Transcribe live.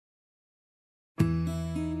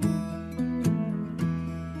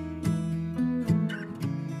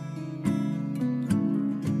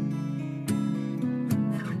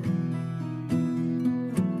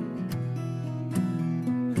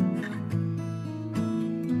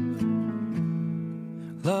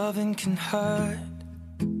Loving can hurt.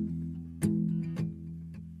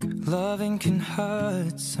 Loving can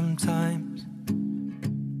hurt sometimes,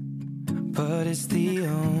 but it's the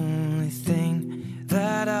only thing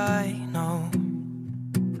that I know.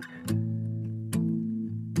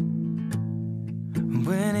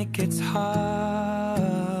 When it gets hard,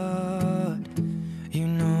 you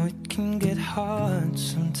know it can get hard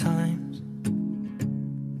sometimes.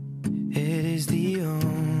 It is the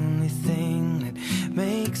only thing that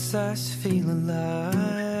makes us feel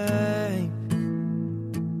alive.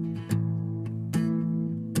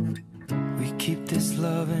 We keep this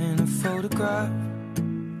love in a photograph.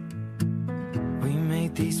 We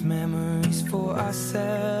made these memories for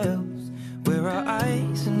ourselves, where our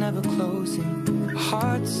eyes are never closing, our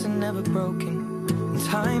hearts are never broken, and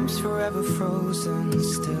time's forever frozen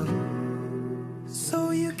still.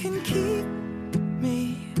 So you can keep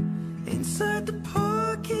me inside the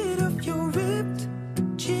pocket of your ripped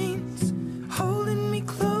jeans, holding me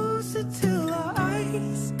closer till our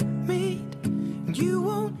eyes meet, and you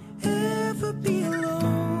won't ever be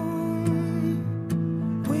alone.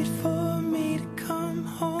 Wait for me to come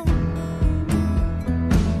home.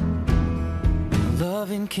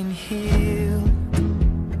 Loving can heal.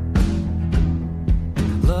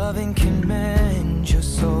 Loving can mend your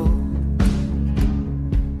soul,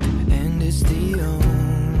 and it's the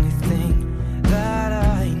only thing that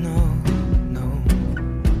I know.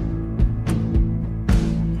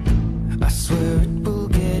 I swear it will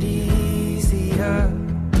get easier.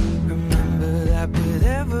 Remember that with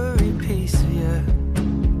every piece of you.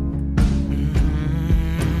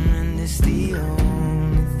 And it's the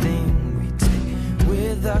only thing we take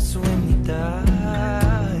with us when we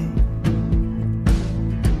die.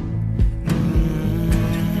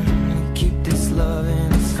 Keep this love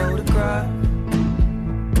in a photograph.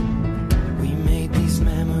 We made these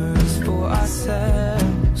memories for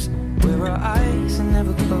ourselves, where our eyes are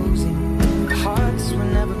never closing, our hearts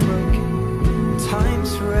were never broken,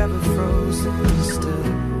 time's forever frozen still.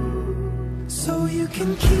 So you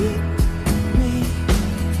can keep me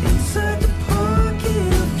inside the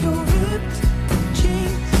pocket of your ripped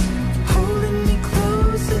jeans, holding me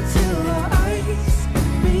closer till our eyes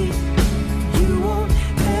meet. You won't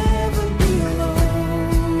ever be alone.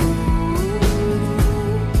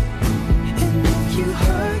 And if you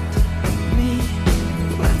hurt me,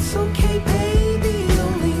 that's okay, baby.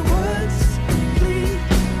 Only words bleed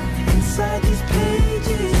inside these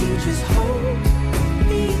pages. You just hold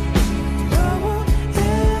me. I won't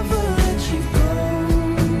ever let you go.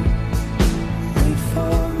 Wait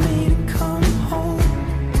for me to come home.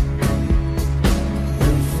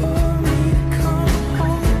 Wait for me to come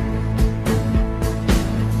home.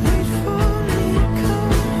 Wait for me to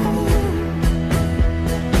come home.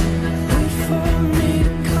 Wait for me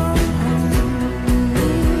to come home.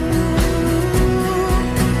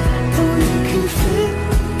 Oh, you can fit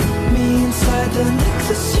me inside the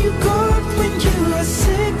necklace you got when you were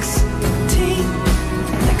 16,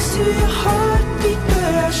 next to your heartbeat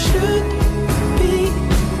where I should be.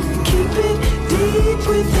 Keep it deep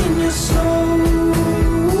within your soul.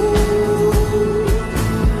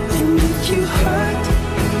 And if you hurt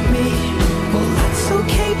me, well, that's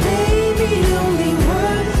okay, baby. Only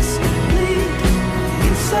words bleed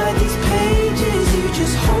inside these pages. You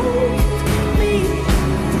just hold me.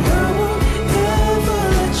 I won't ever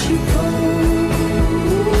let you go.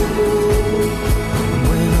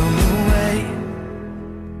 When I'm away,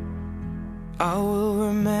 I will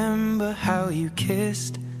remember how you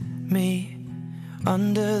kissed me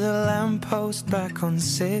under the lamppost back on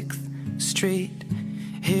 6th Street,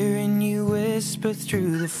 hearing you whisper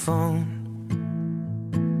through the phone.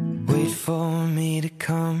 Wait for me to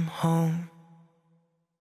come home.